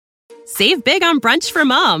Save big on brunch for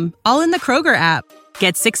mom, all in the Kroger app.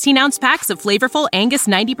 Get 16-ounce packs of flavorful Angus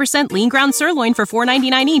 90% lean ground sirloin for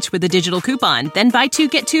 $4.99 each with a digital coupon. Then buy 2,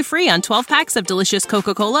 get 2 free on 12 packs of delicious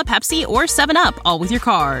Coca-Cola, Pepsi, or 7-Up, all with your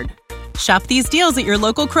card. Shop these deals at your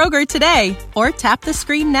local Kroger today, or tap the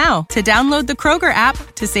screen now to download the Kroger app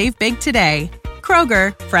to save big today.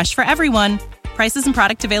 Kroger, fresh for everyone. Prices and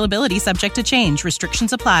product availability subject to change.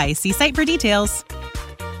 Restrictions apply. See site for details.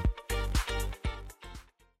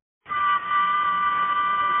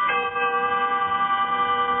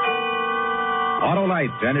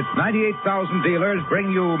 Autolite and its 98,000 dealers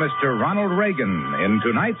bring you Mr. Ronald Reagan in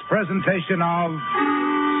tonight's presentation of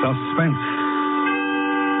Suspense.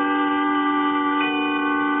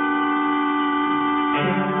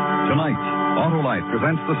 Tonight, Autolite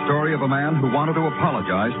presents the story of a man who wanted to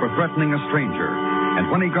apologize for threatening a stranger. And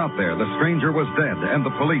when he got there, the stranger was dead and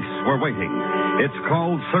the police were waiting. It's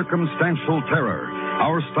called Circumstantial Terror.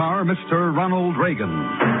 Our star, Mr. Ronald Reagan.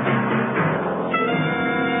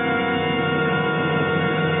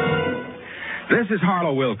 This is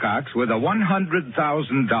Harlow Wilcox with a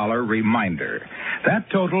 $100,000 reminder. That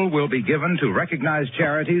total will be given to recognized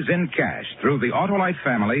charities in cash through the Autolite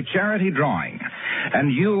Family Charity Drawing.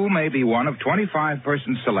 And you may be one of 25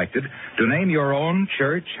 persons selected to name your own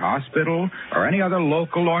church, hospital, or any other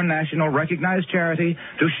local or national recognized charity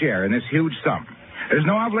to share in this huge sum. There's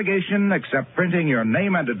no obligation except printing your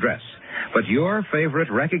name and address, but your favorite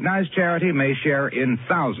recognized charity may share in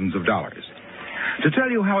thousands of dollars. To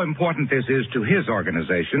tell you how important this is to his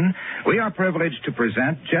organization, we are privileged to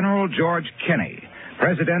present General George Kenney,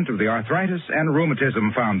 president of the Arthritis and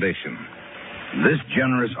Rheumatism Foundation. This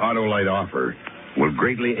generous Autolite offer will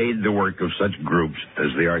greatly aid the work of such groups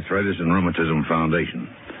as the Arthritis and Rheumatism Foundation.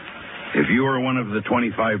 If you are one of the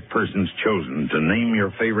 25 persons chosen to name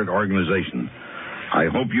your favorite organization, I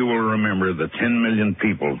hope you will remember the 10 million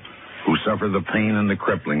people who suffer the pain and the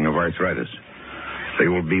crippling of arthritis. They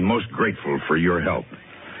will be most grateful for your help.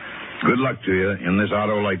 Good luck to you in this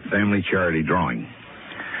Autolite Family Charity Drawing.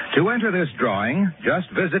 To enter this drawing, just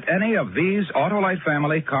visit any of these Autolite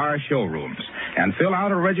Family car showrooms and fill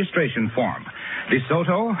out a registration form.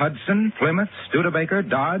 DeSoto, Hudson, Plymouth, Studebaker,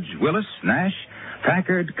 Dodge, Willis, Nash,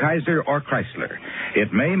 Packard, Kaiser, or Chrysler.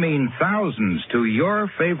 It may mean thousands to your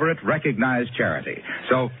favorite recognized charity.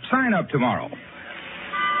 So sign up tomorrow.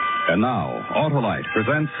 And now, Autolite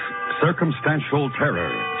presents Circumstantial Terror,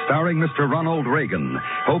 starring Mr. Ronald Reagan,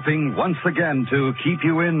 hoping once again to keep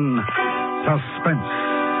you in suspense.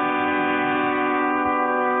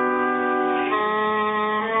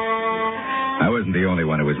 I wasn't the only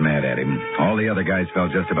one who was mad at him. All the other guys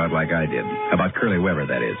felt just about like I did. About Curly Weber,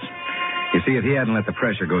 that is. You see, if he hadn't let the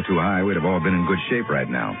pressure go too high, we'd have all been in good shape right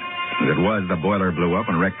now. As it was, the boiler blew up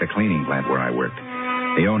and wrecked the cleaning plant where I worked.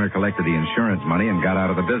 The owner collected the insurance money and got out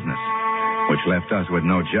of the business, which left us with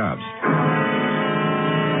no jobs.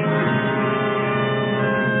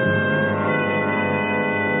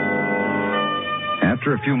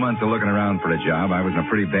 After a few months of looking around for a job, I was in a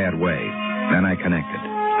pretty bad way. Then I connected.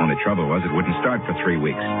 Only trouble was it wouldn't start for 3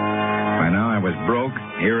 weeks. By now I was broke,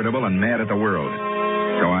 irritable, and mad at the world.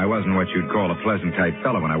 So I wasn't what you'd call a pleasant type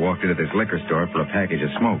fellow when I walked into this liquor store for a package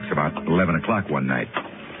of smokes about 11 o'clock one night.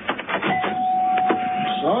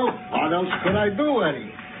 So, what else could I do,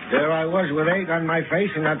 Eddie? There I was with egg on my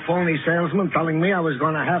face and that phony salesman telling me I was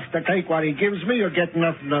going to have to take what he gives me or get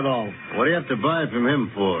nothing at all. What do you have to buy from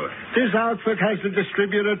him for? This outfit has the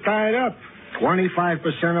distributor tied up. 25%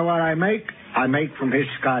 of what I make from his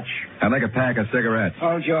scotch. I'd like a pack of cigarettes.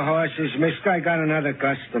 Hold your horses, mister. I got another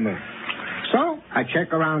customer. So, I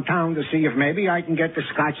check around town to see if maybe I can get the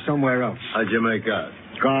scotch somewhere else. How'd you make out?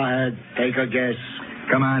 Go ahead. Take a guess.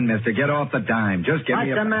 Come on, mister. Get off the dime. Just give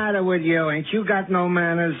me What's the matter with you? Ain't you got no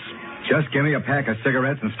manners? Just give me a pack of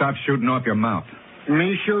cigarettes and stop shooting off your mouth.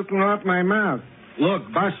 Me shooting off my mouth?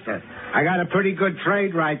 Look, Buster, I got a pretty good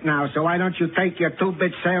trade right now, so why don't you take your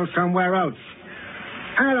 2-bit sale somewhere else?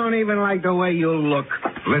 I don't even like the way you look.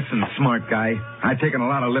 Listen, smart guy. I've taken a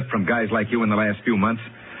lot of lip from guys like you in the last few months.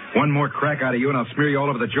 One more crack out of you and I'll smear you all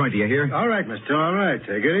over the joint, do you hear? All right, mister, all right.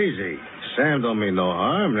 Take it easy. Sam don't mean no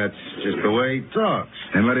harm. That's just the way he talks.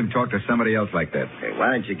 And let him talk to somebody else like that. Hey,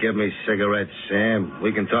 why don't you give me cigarettes, Sam?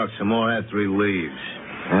 We can talk some more after he leaves.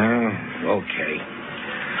 Okay.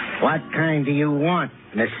 What kind do you want,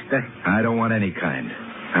 mister? I don't want any kind.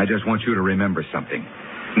 I just want you to remember something.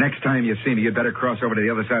 Next time you see me, you'd better cross over to the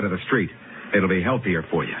other side of the street. It'll be healthier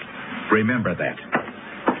for you. Remember that.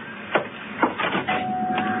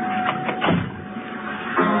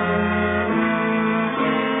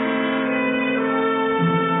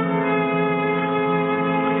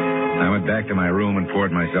 I went back to my room and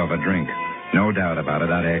poured myself a drink. No doubt about it,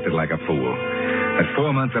 I'd acted like a fool. But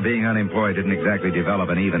 4 months of being unemployed didn't exactly develop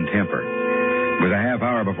an even temper. It was a half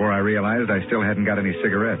hour before I realized I still hadn't got any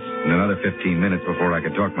cigarettes, and another 15 minutes before I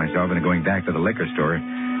could talk myself into going back to the liquor store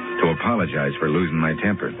to apologize for losing my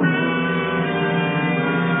temper.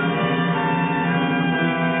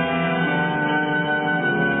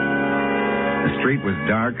 The street was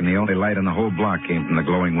dark, and the only light in the whole block came from the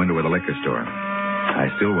glowing window of the liquor store. I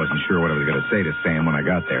still wasn't sure what I was going to say to Sam when I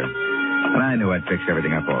got there, but I knew I'd fix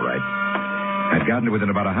everything up all right. I'd gotten to within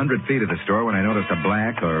about 100 feet of the store when I noticed a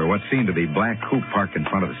black, or what seemed to be black, coupe parked in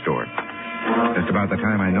front of the store. Just about the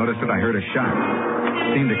time I noticed it, I heard a shot.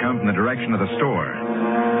 It seemed to come from the direction of the store.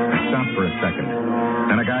 I stopped for a second.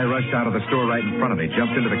 Then a guy rushed out of the store right in front of me,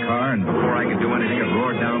 jumped into the car, and before I could do anything, it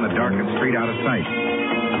roared down the darkened street out of sight.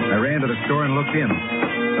 I ran to the store and looked in.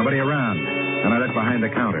 Nobody around. And I looked behind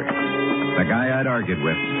the counter. The guy I'd argued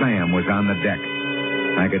with, Sam, was on the deck.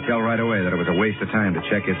 I could tell right away that it was a waste of time to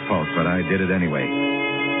check his pulse, but I did it anyway.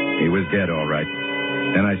 He was dead, all right.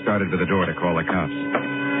 Then I started for the door to call the cops.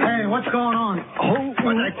 Hey, what's going on? Oh,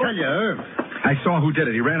 what did I tell you, Irv? I saw who did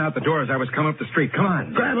it. He ran out the door as I was coming up the street. Come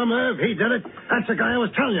on. Grab him, Irv. He did it. That's the guy I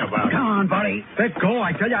was telling you about. Come on, buddy. Let go.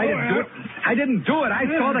 I tell you, I didn't do it. I didn't do it. I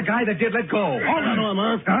saw the guy that did. Let go. Hold on to him,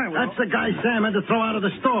 Irv. That's the guy Sam had to throw out of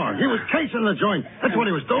the store. He was casing the joint. That's what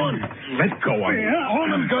he was doing. Let go of me. Yeah,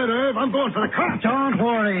 hold him good, Irv. I'm going for the cops. Don't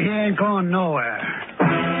worry. He ain't going nowhere.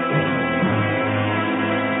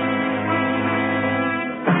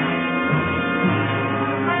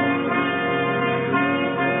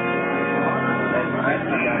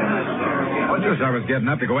 Just as I was getting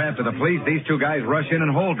up to go after the police, these two guys rush in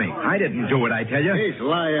and hold me. I didn't do it, I tell you. He's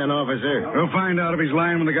lying, officer. We'll find out if he's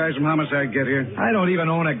lying when the guys from Homicide get here. I don't even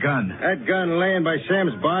own a gun. That gun laying by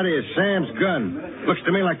Sam's body is Sam's gun. Looks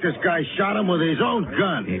to me like this guy shot him with his own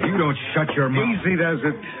gun. If you don't shut your mouth. Easy does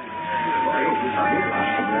it.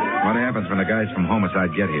 What happens when the guys from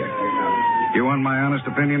Homicide get here? You want my honest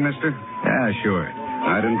opinion, mister? Yeah, sure.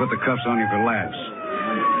 I didn't put the cuffs on you for laughs.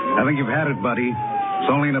 I think you've had it, buddy. It's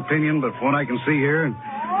only an opinion, but from what I can see here, and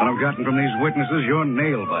what I've gotten from these witnesses, you're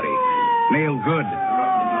nailed, buddy. Nailed good.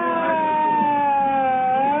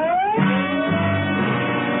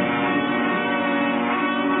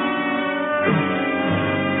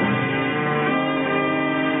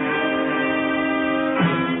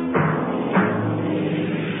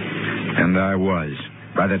 And I was.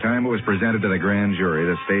 By the time it was presented to the grand jury,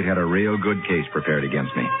 the state had a real good case prepared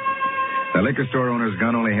against me. The liquor store owner's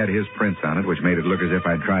gun only had his prints on it, which made it look as if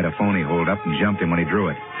I'd tried a phony hold-up and jumped him when he drew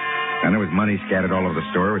it. And there was money scattered all over the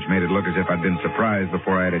store, which made it look as if I'd been surprised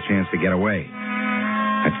before I had a chance to get away.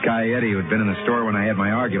 That guy Eddie, who'd been in the store when I had my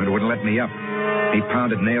argument, wouldn't let me up. He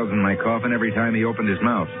pounded nails in my coffin every time he opened his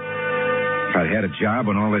mouth. If I'd had a job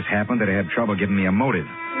when all this happened, they'd have had trouble giving me a motive.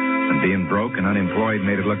 And being broke and unemployed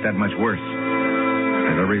made it look that much worse.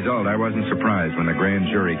 As a result, I wasn't surprised when the grand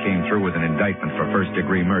jury came through with an indictment for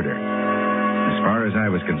first-degree murder. As far as I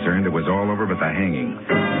was concerned, it was all over but the hanging.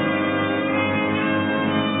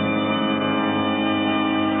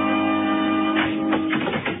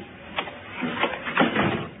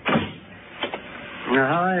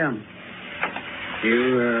 Hi,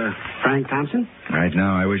 you, Frank Thompson? Right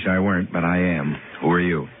now, I wish I weren't, but I am. Who are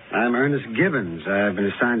you? I'm Ernest Gibbons. I've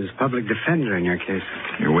been assigned as public defender in your case.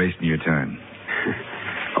 You're wasting your time.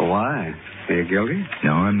 Oh, why? Are you guilty?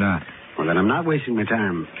 No, I'm not. Well, then I'm not wasting my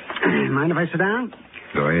time. Mind if I sit down?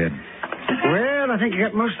 Go ahead. Well, I think I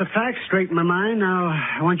got most of the facts straight in my mind. Now,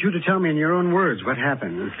 I want you to tell me in your own words what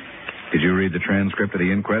happened. Did you read the transcript of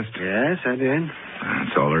the inquest? Yes, I did.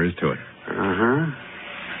 That's all there is to it. Uh-huh.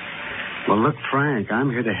 Well, look, Frank,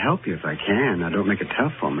 I'm here to help you if I can. Now, don't make it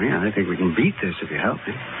tough for me. I think we can beat this if you help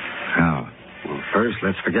me. How? Well, first,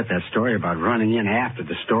 let's forget that story about running in after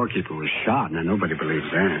the storekeeper was shot. Now, nobody believes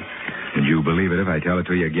that. Would you believe it if I tell it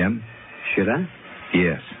to you again? Should I?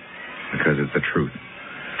 Yes, because it's the truth.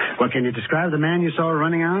 Well, can you describe the man you saw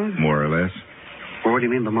running out? More or less. Well, what do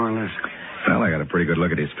you mean by more or less? Well, I got a pretty good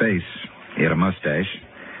look at his face. He had a mustache.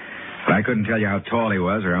 But I couldn't tell you how tall he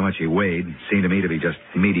was or how much he weighed. It seemed to me to be just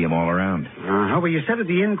medium all around. Well, you said at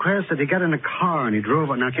the inquest that he got in a car and he drove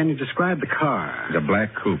it. Now, can you describe the car? It was a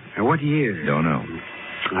black coupe. And what year? Don't know.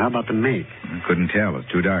 How about the make? I couldn't tell. It was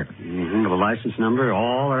too dark. Mm-hmm. The license number,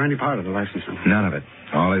 all or any part of the license number? None of it.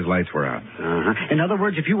 All his lights were out. Uh-huh. In other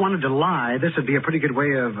words, if you wanted to lie, this would be a pretty good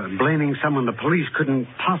way of blaming someone the police couldn't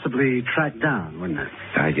possibly track down, wouldn't it?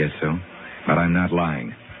 I guess so. But I'm not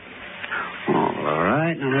lying. Oh, all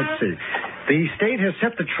right. Now, let's see. The state has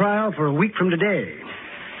set the trial for a week from today.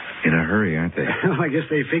 In a hurry, aren't they? Well, I guess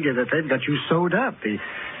they figure that they've got you sewed up. The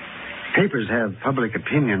papers have public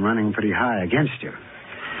opinion running pretty high against you.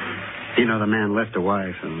 You know, the man left a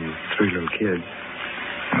wife and 3 little kids.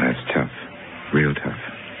 Well, that's tough. Real tough.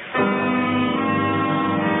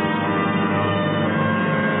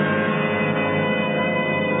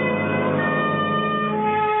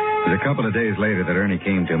 It was a couple of days later that Ernie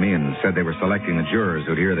came to me and said they were selecting the jurors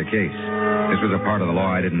who'd hear the case. This was a part of the law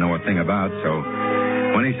I didn't know a thing about, so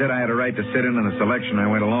when he said I had a right to sit in on the selection, I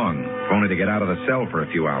went along, if only to get out of the cell for a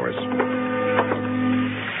few hours.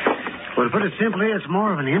 Well, to put it simply, it's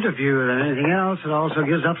more of an interview than anything else. It also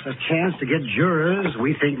gives us a chance to get jurors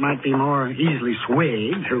we think might be more easily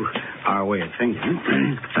swayed to our way of thinking.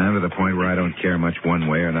 I'm to the point where I don't care much one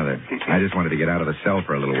way or another. I just wanted to get out of the cell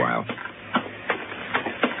for a little while.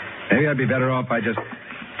 Maybe I'd be better off if I just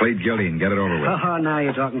plead guilty and get it over with. Oh, now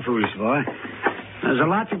you're talking foolish, boy. There's a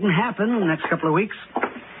lot that can happen in the next couple of weeks.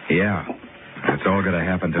 Yeah. It's all going to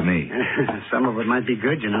happen to me. Some of it might be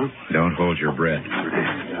good, you know. Don't hold your breath.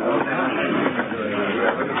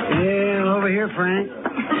 Yeah, over here, Frank.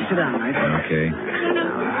 Sit down, mate. Okay.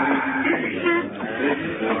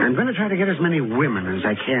 I'm going to try to get as many women as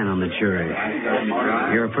I can on the jury.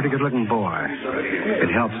 You're a pretty good-looking boy.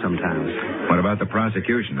 It helps sometimes. What about the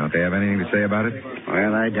prosecution? Don't they have anything to say about it?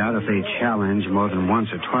 Well, I doubt if they challenge more than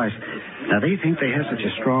once or twice. Now, they think they have such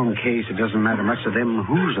a strong case, it doesn't matter much to them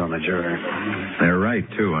who's on the jury. They're right,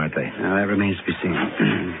 too, aren't they? Now, that remains to be seen.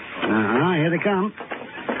 Here they come.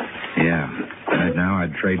 Yeah. Right now,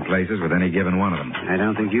 I'd trade places with any given one of them. I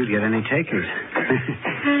don't think you'd get any takers.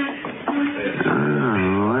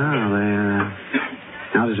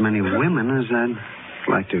 Not as many women as I'd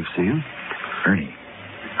like to have seen.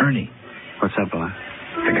 Ernie. What's up, boy?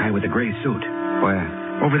 The guy with the gray suit.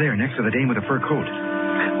 Where? Over there, next to the dame with the fur coat.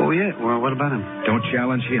 Oh, yeah? Well, what about him? Don't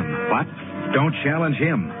challenge him. What? Don't challenge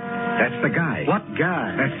him. That's the guy. What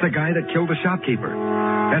guy? That's the guy that killed the shopkeeper.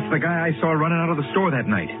 That's the guy I saw running out of the store that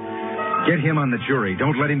night. Get him on the jury.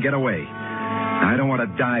 Don't let him get away. I don't want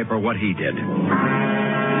to die for what he did.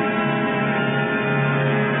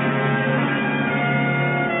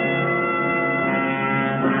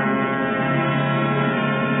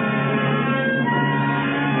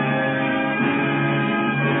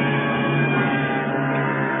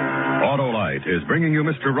 Autolite is bringing you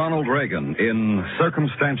Mr. Ronald Reagan in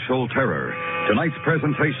Circumstantial Terror. Tonight's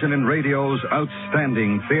presentation in radio's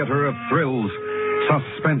outstanding theater of thrills,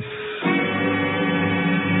 Suspense.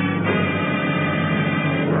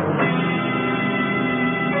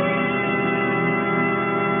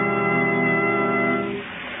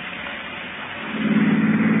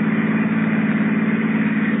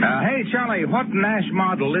 Charlie, what Nash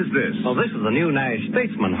model is this? Well, this is the new Nash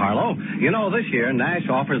Statesman, Harlow. You know, this year, Nash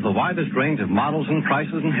offers the widest range of models and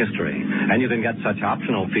prices in history. And you can get such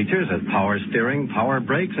optional features as power steering, power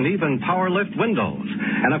brakes, and even power lift windows.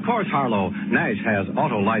 And, of course, Harlow, Nash has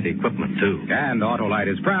Autolite equipment, too. And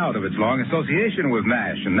Autolite is proud of its long association with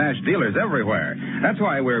Nash and Nash dealers everywhere. That's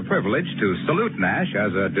why we're privileged to salute Nash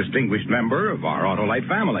as a distinguished member of our Autolite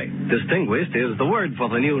family. Distinguished is the word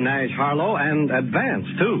for the new Nash, Harlow, and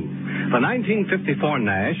advanced, too. The 1954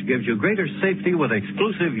 Nash gives you greater safety with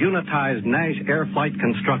exclusive unitized Nash air flight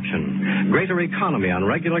construction, greater economy on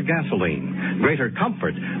regular gasoline, greater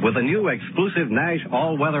comfort with the new exclusive Nash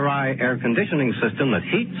all-weather-eye air conditioning system that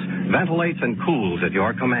heats, ventilates, and cools at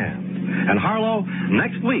your command. And Harlow,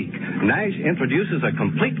 next week, Nash introduces a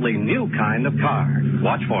completely new kind of car.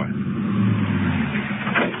 Watch for it.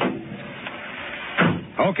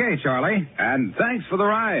 Okay, Charlie, and thanks for the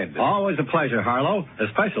ride. Always a pleasure, Harlow,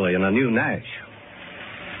 especially in a new Nash.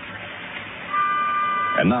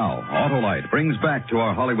 And now, Autolite brings back to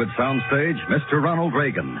our Hollywood soundstage Mr. Ronald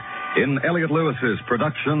Reagan in Elliot Lewis's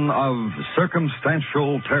production of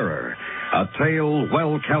Circumstantial Terror, a tale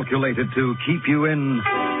well calculated to keep you in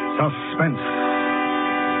suspense.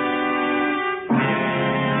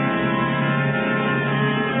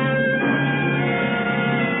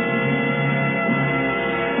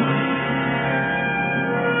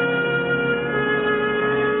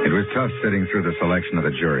 It was tough sitting through the selection of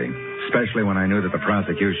the jury, especially when I knew that the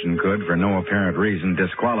prosecution could, for no apparent reason,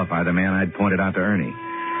 disqualify the man I'd pointed out to Ernie.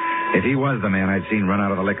 If he was the man I'd seen run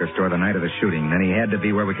out of the liquor store the night of the shooting, then he had to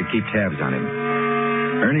be where we could keep tabs on him.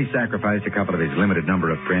 Ernie sacrificed a couple of his limited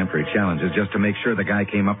number of peremptory challenges just to make sure the guy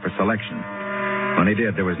came up for selection. When he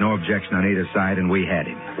did, there was no objection on either side, and we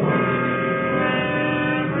had him.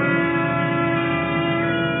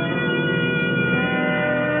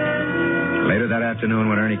 Later that afternoon,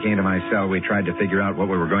 when Ernie came to my cell, we tried to figure out what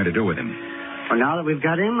we were going to do with him. Well, now that we've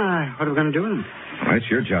got him, what are we going to do with him? Well, it's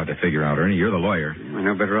your job to figure out, Ernie. You're the lawyer. We're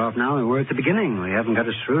no better off now than we were at the beginning. We haven't got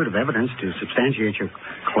a shred of evidence to substantiate your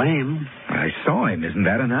claim. I saw him. Isn't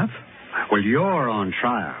that enough? Well, you're on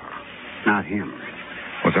trial, not him.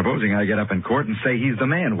 Well, supposing I get up in court and say he's the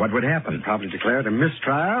man, what would happen? They'd probably declare it a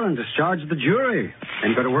mistrial and discharge the jury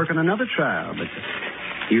and go to work on another trial. But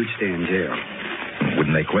you'd stay in jail.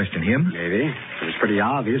 Wouldn't they question him? Maybe. It was pretty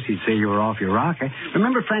obvious he'd say you were off your rocker.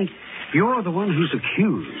 Remember, Frank, you're the one who's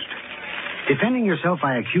accused. Defending yourself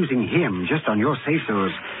by accusing him just on your say-so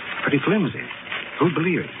is pretty flimsy. Who'd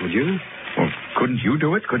believe it, would you? Well, couldn't you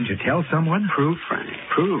do it? Couldn't you tell someone? Proof, Frank.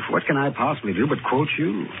 Proof. What can I possibly do but quote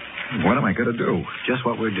you? What am I going to do? Just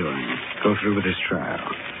what we're doing. Go through with this trial.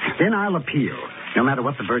 Then I'll appeal, no matter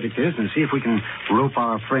what the verdict is, and see if we can rope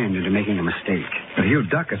our friend into making a mistake. But he'll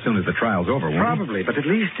duck as soon as the trial's over, won't he? Probably, but at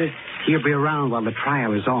least he'll be around while the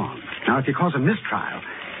trial is on. Now, if you cause a mistrial,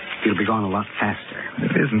 he'll be gone a lot faster.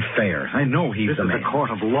 It isn't fair. I know he's the man. This is a court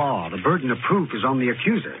of law. The burden of proof is on the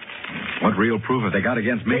accuser. What real proof have they got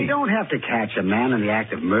against me? They don't have to catch a man in the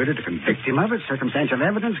act of murder to convict him of it. Circumstantial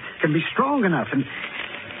evidence can be strong enough, and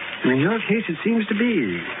in your case, it seems to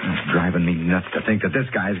be. It's driving me nuts to think that this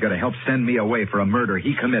guy's going to help send me away for a murder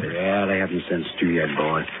he committed. Yeah, they haven't sentenced you yet,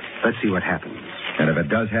 boy. Let's see what happens. And if it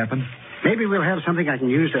does happen? Maybe we'll have something I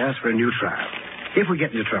can use to ask for a new trial, if we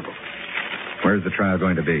get into trouble. Where's the trial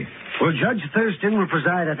going to be? Well, Judge Thurston will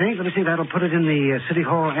preside, I think. Let me see, that'll put it in the City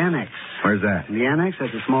Hall Annex. Where's that? In the Annex,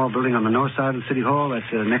 that's a small building on the north side of the City Hall. That's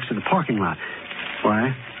next to the parking lot.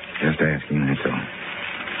 Why? Just asking, that's all.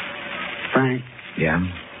 Frank? Yeah?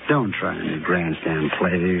 Don't try any grandstand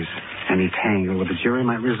plays. Any tangle with the jury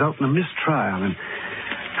might result in a mistrial, and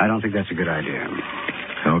I don't think that's a good idea.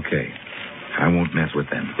 Okay. I won't mess with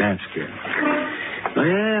them. That's good. Well,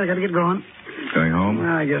 yeah, I got to get going. Going home?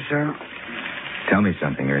 Well, I guess so. Tell me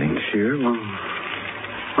something, Ernie. Sure. Well,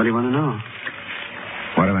 what do you want to know?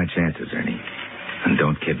 What are my chances, Ernie? And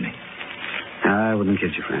don't kid me. I wouldn't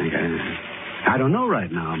kid you, Frank. I don't know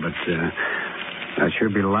right now, but I'd sure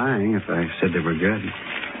be lying if I said they were good.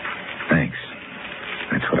 Thanks.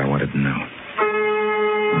 That's what I wanted to know.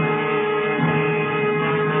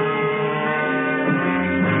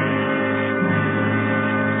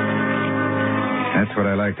 That's what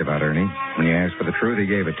I liked about Ernie. When you asked for the truth, he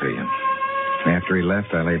gave it to you. After he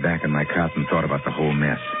left, I lay back in my cot and thought about the whole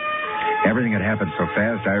mess. Everything had happened so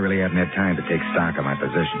fast, I really hadn't had time to take stock of my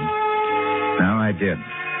position. Now I did.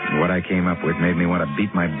 And what I came up with made me want to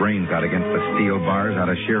beat my brains out against the steel bars out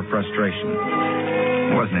of sheer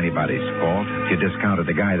frustration. It wasn't anybody's fault. If you discounted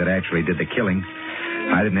the guy that actually did the killing,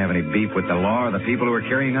 I didn't have any beef with the law or the people who were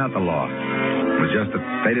carrying out the law. It was just that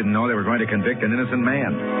they didn't know they were going to convict an innocent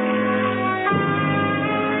man.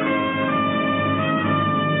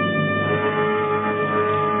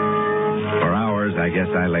 I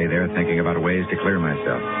guess I lay there thinking about ways to clear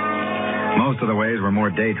myself. Most of the ways were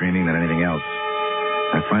more daydreaming than anything else.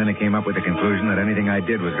 I finally came up with the conclusion that anything I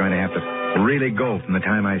did was going to have to really go from the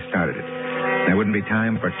time I started it. There wouldn't be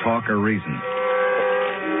time for talk or reason.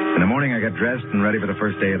 In the morning, I got dressed and ready for the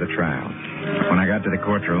first day of the trial. When I got to the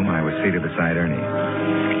courtroom, I was seated beside Ernie.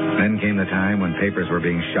 Then came the time when papers were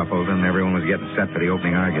being shuffled and everyone was getting set for the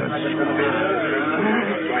opening arguments.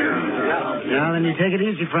 Now, then you take it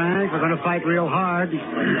easy, Frank. We're going to fight real hard.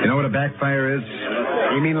 You know what a backfire is?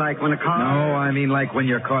 You mean like when a car... No, I mean like when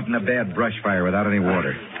you're caught in a bad brush fire without any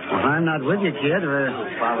water. Well, I'm not with you, kid.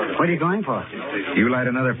 What are you going for? You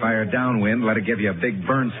light another fire downwind, let it give you a big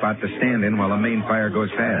burn spot to stand in while the main fire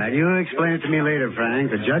goes fast. You explain it to me later,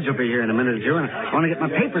 Frank. The judge will be here in a minute or two, and I want to get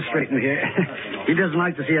my papers straightened here. He doesn't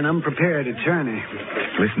like to see an unprepared attorney.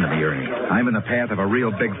 Listen to me, Ernie. I'm in the path of a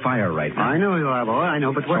real big fire right now. I know you are, boy. I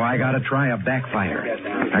know, but what... So I got to try a backfire.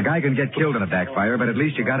 A guy can get killed in a backfire, but at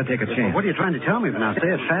least you got to take a chance. Well, what are you trying to tell me? Now,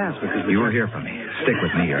 say it fast, because... You will hear from me. Stick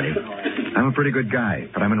with me, Ernie. I'm a pretty good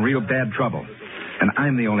guy, but I'm in real bad trouble. And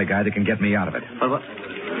I'm the only guy that can get me out of it. Well, what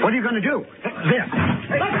are you going to do? This.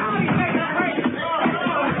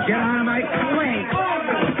 Get out of my way.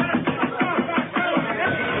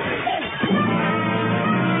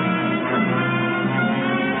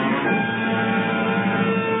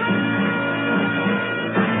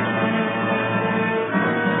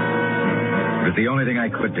 It was the only thing I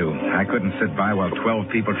could do. I couldn't sit by while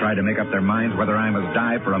 12 people tried to make up their minds whether I must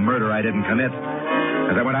die for a murder I didn't commit.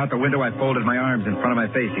 As I went out the window, I folded my arms in front of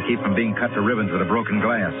my face to keep from being cut to ribbons with a broken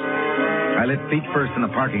glass. I lit feet first in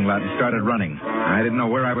the parking lot and started running. I didn't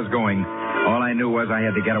know where I was going. All I knew was I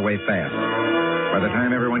had to get away fast. By the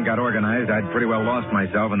time everyone got organized, I'd pretty well lost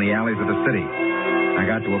myself in the alleys of the city. I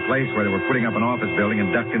got to a place where they were putting up an office building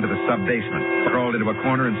and ducked into the sub-basement, crawled into a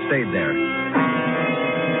corner and stayed there.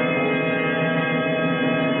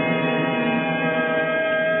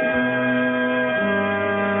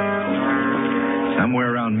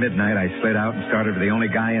 Somewhere around midnight, I slid out and started for the only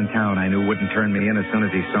guy in town I knew wouldn't turn me in as soon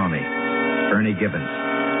as he saw me, Ernie Gibbons.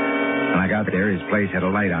 When I got there, his place had a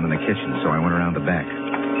light on in the kitchen, so I went around the back.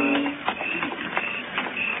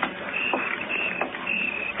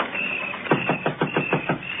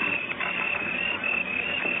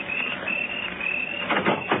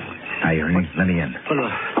 Hi, Ernie. Let me in.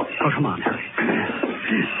 Oh, come on, Harry.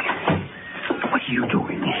 What are you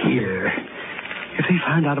doing here? If they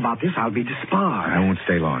find out about this, I'll be disbarred. I won't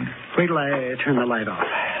stay long. Wait till I turn the light off.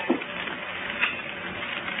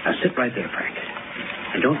 Now, sit right there, Frank.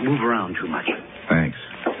 And don't move around too much. Thanks.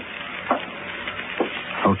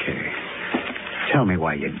 Okay. Tell me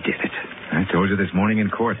why you did it. I told you this morning in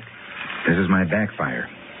court. This is my backfire.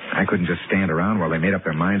 I couldn't just stand around while they made up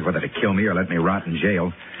their minds whether to kill me or let me rot in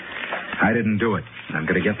jail. I didn't do it. I'm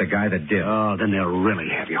going to get the guy that did. Oh, then they'll really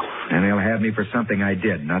have you. And they'll have me for something I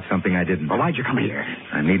did, not something I didn't. Well, why'd you come here?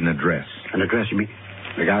 I need an address. An address, you mean?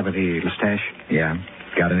 The guy with the mustache? Yeah.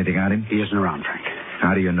 Got anything on him? He isn't around, Frank.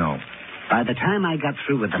 How do you know? By the time I got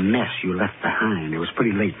through with the mess you left behind, it was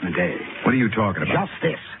pretty late in the day. What are you talking about? Just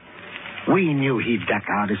this. We knew he'd duck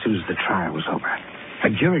out as soon as the trial was over.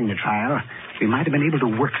 But during the trial, we might have been able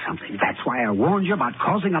to work something. That's why I warned you about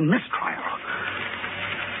causing a mistrial.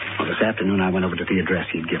 Well, this afternoon I went over to the address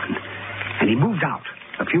he'd given. And he moved out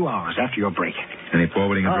a few hours after your break. Any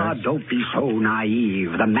forwarding address? Oh, don't be so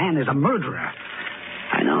naive. The man is a murderer.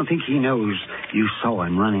 I don't think he knows you saw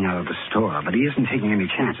him running out of the store, but he isn't taking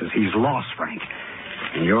any chances. He's lost, Frank.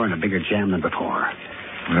 And you're in a bigger jam than before.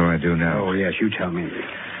 What do I do now? Oh, yes, you tell me.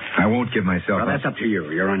 I won't give myself Well, that's up to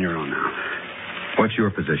you. You're on your own now. What's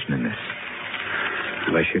your position in this?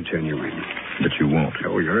 Well, I should turn you in. But you won't.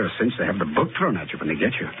 Oh, you're a cinch to have the book thrown at you when they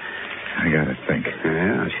get you. I gotta think.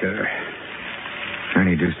 Yeah, sure.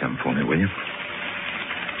 Ernie, do something for me, will you?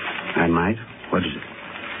 I might. What is it?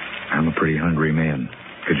 I'm a pretty hungry man.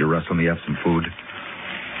 Could you rustle me up some food?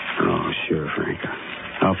 Oh, sure, Frank.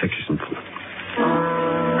 I'll fix you some food.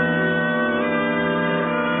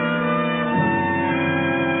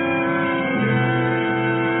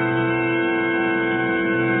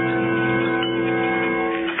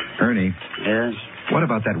 Ernie. Yes? What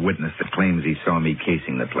about that witness that claims he saw me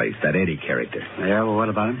casing the place, that Eddie character? Yeah, well, what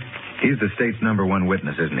about him? He's the state's #1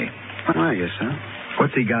 witness, isn't he? Well, I guess so.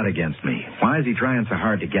 What's he got against me? Why is he trying so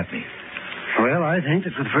hard to get me? Well, I think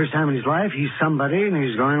that for the first time in his life, he's somebody, and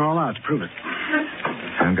he's going all out to prove it.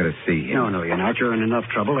 I'm going to see him. No, you're not. You're in enough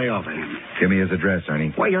trouble. Lay off of him. Give me his address,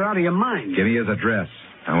 Ernie. Well, you're out of your mind. Give me his address.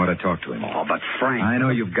 I want to talk to him. Oh, but Frank... I know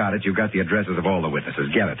you've got it. You've got the addresses of all the witnesses.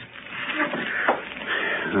 Get it.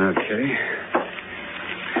 Okay.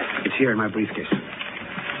 It's here in my briefcase.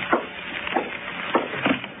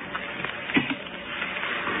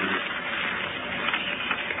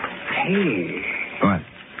 Hey. What?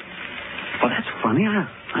 Well, that's funny.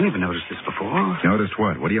 I never noticed this before. Noticed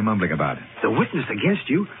what? What are you mumbling about? The witness against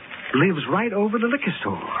you lives right over the liquor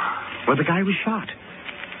store where the guy was shot.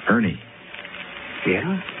 Ernie.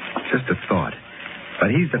 Yeah? Just a thought.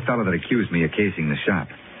 But he's the fellow that accused me of casing the shop.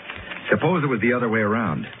 Suppose it was the other way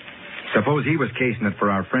around. Suppose he was casing it for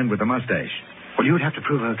our friend with the mustache. Well, you would have to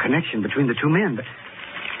prove a connection between the two men, but...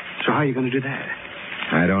 So how are you going to do that?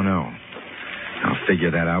 I don't know. I'll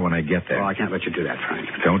figure that out when I get there. Oh, I can't let you do that, Frank.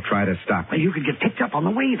 Don't try to stop me. Well, you could get picked up on the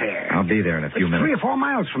way there. I'll be there in a few minutes. 3 or 4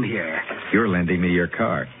 miles from here. You're lending me your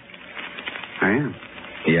car. I am?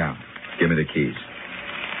 Yeah. Give me the keys.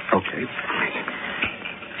 Okay. Right.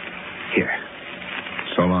 Here.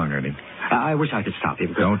 So long, Ernie. I wish I could stop you.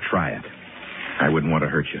 Because... Don't try it. I wouldn't want to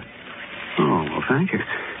hurt you. Oh, well, thank you.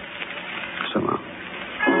 So long.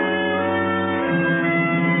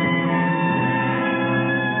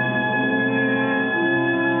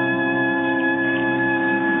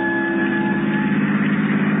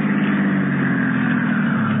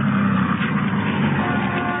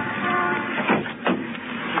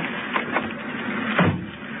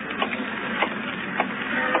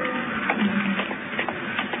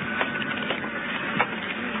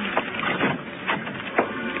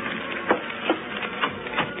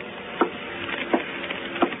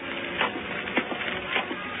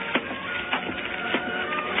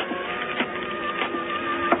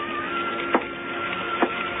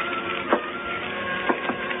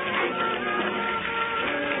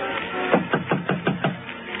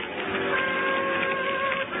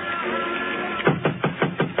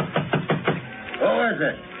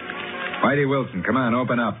 Whitey Wilson, come on,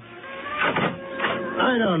 open up.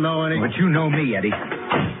 I don't know any... But you know me, Eddie.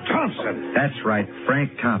 Thompson. That's right,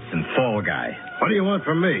 Frank Thompson, fall guy. What do you want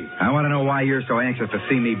from me? I want to know why you're so anxious to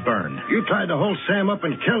see me burn. You tried to hold Sam up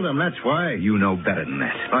and killed him, that's why. You know better than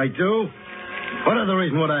that. I do? What other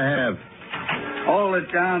reason would I have? Hold it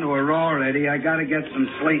down to a roar, Eddie. I gotta get some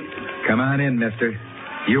sleep. Come on in, mister.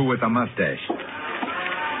 You with the mustache.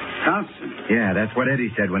 Thompson. Yeah, that's what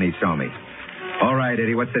Eddie said when he saw me. All right,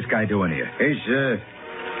 Eddie, what's this guy doing here?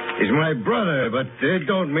 He's my brother, but it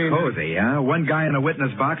don't mean... Cozy, huh? One guy in a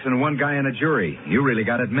witness box and one guy in a jury. You really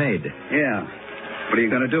got it made. Yeah. What are you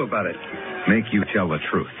going to do about it? Make you tell the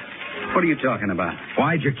truth. What are you talking about?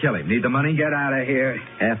 Why'd you kill him? Need the money? Get out of here.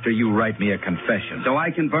 After you write me a confession. So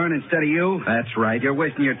I can burn instead of you? That's right. You're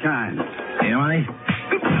wasting your time. You money?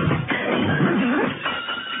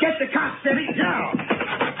 Get the cops, Eddie, now.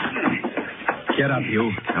 Get up,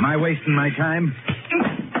 you. Am I wasting my time?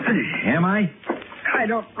 Am I? I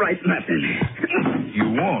don't write nothing. You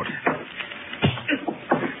won't.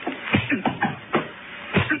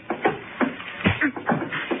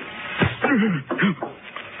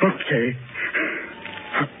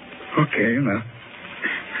 Okay, now.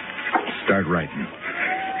 Start writing.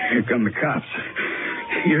 Here come the cops.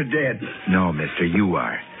 You're dead. No, mister, you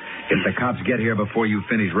are. If the cops get here before you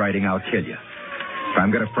finish writing, I'll kill you. If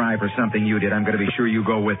I'm going to fry for something you did, I'm going to be sure you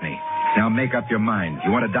go with me. Now make up your mind.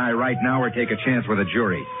 You want to die right now or take a chance with a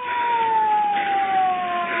jury?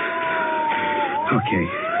 Okay.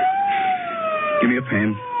 Give me a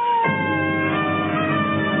pen.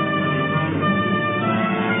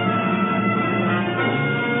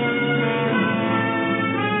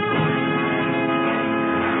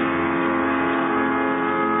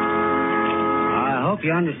 I hope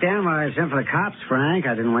you understand why I sent for the cops, Frank.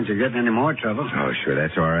 I didn't want you getting any more trouble. Oh, sure,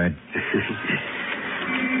 that's all right.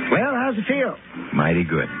 Well, how's it feel? Mighty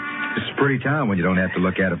good. It's a pretty town when you don't have to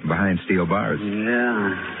look at it from behind steel bars.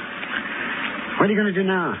 Yeah. What are you going to do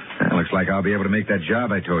now? Looks like I'll be able to make that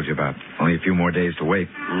job I told you about. Only a few more days to wait.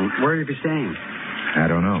 Where will you be staying? I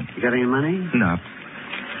don't know. You got any money? Enough.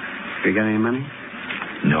 You got any money?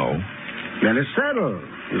 No. Then it's settled.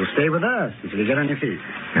 You'll stay with us until you get on your feet.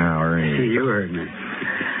 All right. You heard me.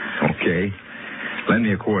 Okay. Lend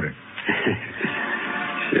me a quarter.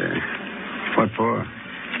 Sure. What for?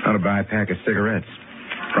 Ought to buy a pack of cigarettes.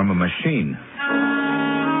 From a machine.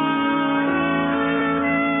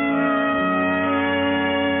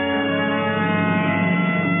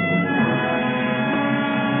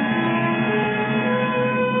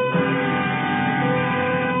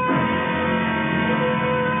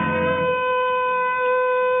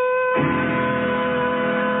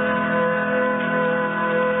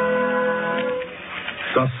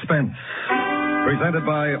 Suspense. Presented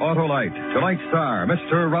by Autolite. Tonight's star,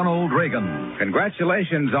 Mr. Ronald Reagan.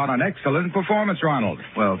 Congratulations on an excellent performance, Ronald.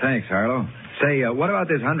 Well, thanks, Harlow. Say, what about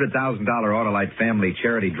this $100,000 Autolite family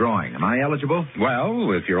charity drawing? Am I eligible?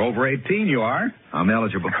 Well, if you're over 18, you are. I'm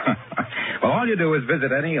eligible. Well, all you do is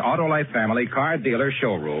visit any Autolite family car dealer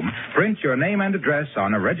showroom, print your name and address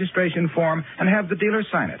on a registration form, and have the dealer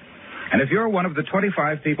sign it. And if you're one of the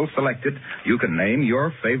 25 people selected, you can name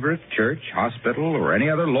your favorite church, hospital, or any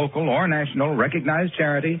other local or national recognized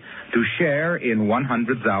charity to share in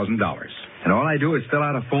 $100,000. And all I do is fill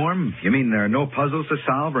out a form? You mean there are no puzzles to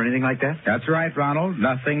solve or anything like that? That's right, Ronald.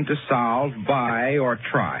 Nothing to solve, buy, or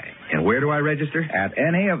try. And where do I register? At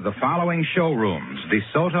any of the following showrooms: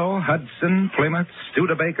 DeSoto, Hudson, Plymouth,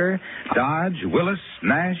 Studebaker, Dodge, Willis,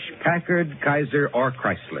 Nash, Packard, Kaiser, or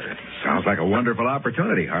Chrysler. Sounds like a wonderful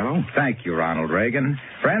opportunity, Harlow. Thank you, Ronald Reagan.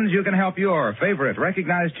 Friends, you can help your favorite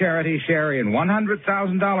recognized charity share in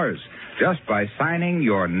 $100,000 just by signing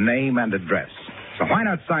your name and address. So why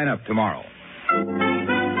not sign up tomorrow?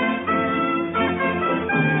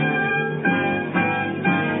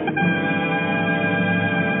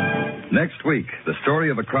 Next week, the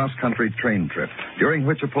story of a cross-country train trip, during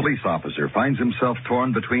which a police officer finds himself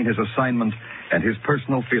torn between his assignment and his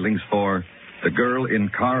personal feelings for the girl in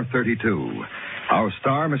car 32. Our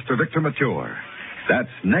star, Mr. Victor Mature.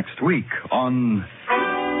 That's next week on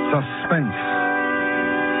Suspense.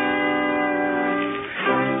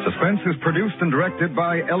 Suspense is produced and directed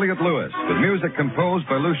by Elliot Lewis, with music composed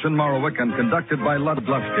by Lucian Morowick and conducted by Lud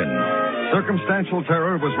Bluskin. Circumstantial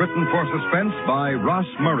Terror was written for Suspense by Ross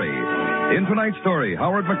Murray. In tonight's story,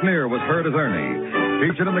 Howard McNear was heard as Ernie.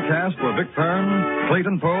 Featured in the cast were Vic Perrin,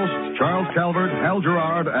 Clayton Post, Charles Calvert, Hal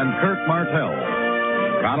Gerard, and Kurt Martell.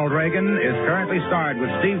 Ronald Reagan is currently starred with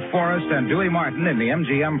Steve Forrest and Dewey Martin in the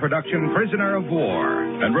MGM production Prisoner of War.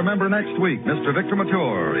 And remember next week, Mr. Victor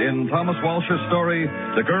Mature in Thomas Walsh's story,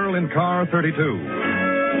 The Girl in Car 32.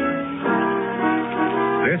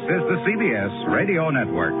 This is the CBS Radio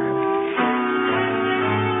Network.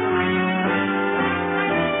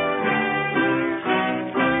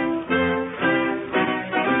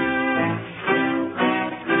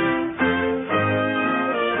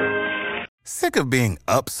 Sick of being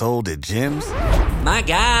upsold at gyms? My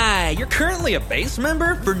guy, you're currently a base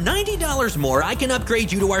member? For $90 more, I can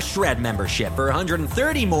upgrade you to our Shred membership. For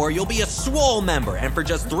 $130 more, you'll be a Swole member. And for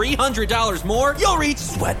just $300 more, you'll reach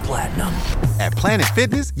Sweat Platinum. At Planet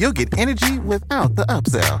Fitness, you'll get energy without the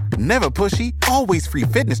upsell. Never pushy, always free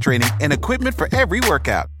fitness training and equipment for every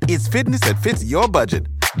workout. It's fitness that fits your budget.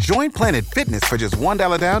 Join Planet Fitness for just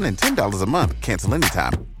 $1 down and $10 a month. Cancel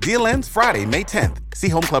anytime. Deal ends Friday, May 10th. See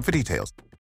Home Club for details.